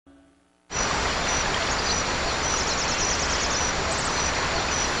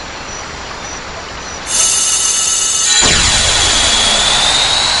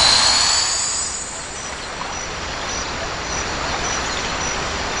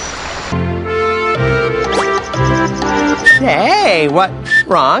Say, what's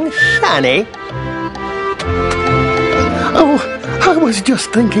wrong, Sonny? Oh, I was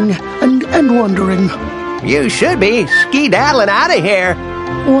just thinking and wondering. You should be skedaddling out of here.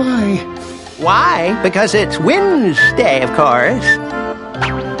 Why? Why? Because it's Wednesday, of course.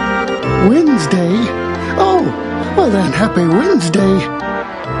 Wednesday? Oh, well then, happy Wednesday.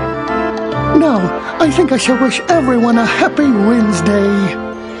 Now, I think I shall wish everyone a happy Wednesday.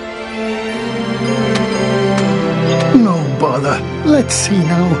 No bother. Let's see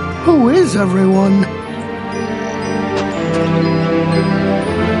now. Who is everyone?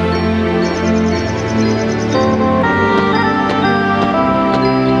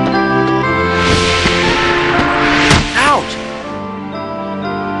 Ouch!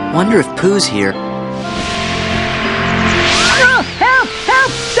 Wonder if Pooh's here. Oh, help!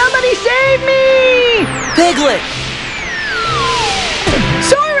 Help! Somebody save me! Piglet!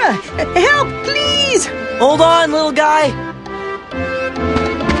 Sora! Help, please! Hold on, little guy!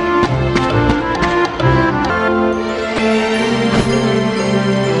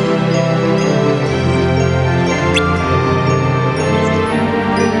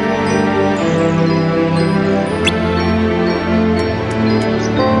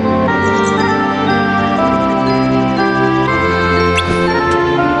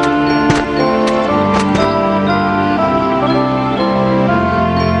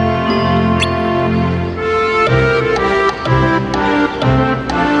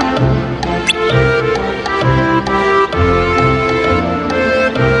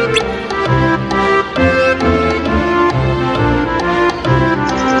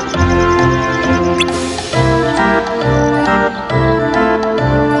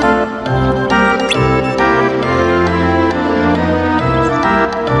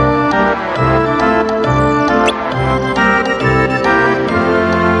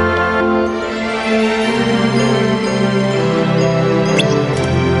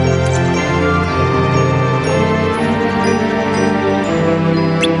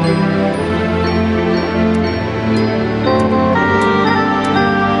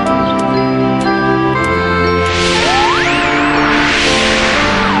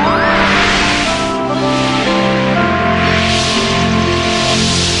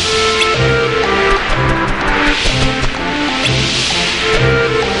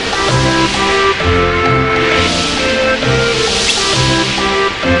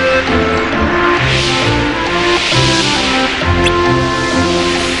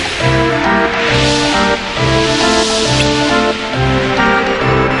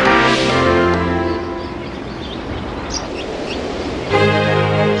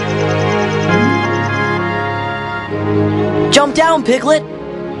 Jump down, Piglet!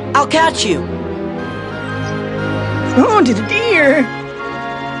 I'll catch you! Oh, dear!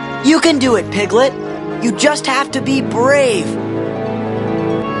 You can do it, Piglet! You just have to be brave!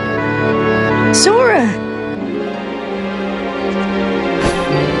 Sora!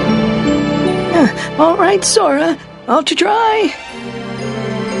 All right, Sora. I'll try.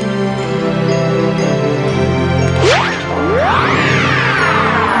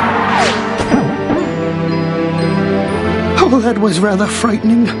 Oh, that was rather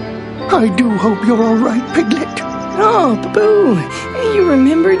frightening. I do hope you're all right, Piglet. Oh, Boo, you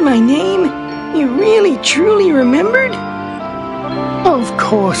remembered my name? You really, truly remembered? Of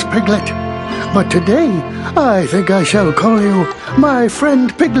course, Piglet. But today, I think I shall call you my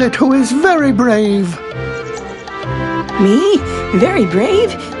friend Piglet, who is very brave. Me? Very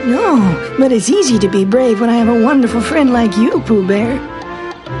brave? No, but it's easy to be brave when I have a wonderful friend like you, Pooh Bear.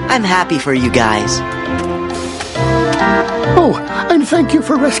 I'm happy for you guys. Oh, and thank you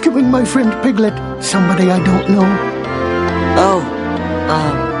for rescuing my friend Piglet, somebody I don't know. Oh,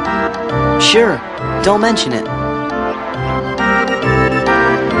 sure. Don't mention it.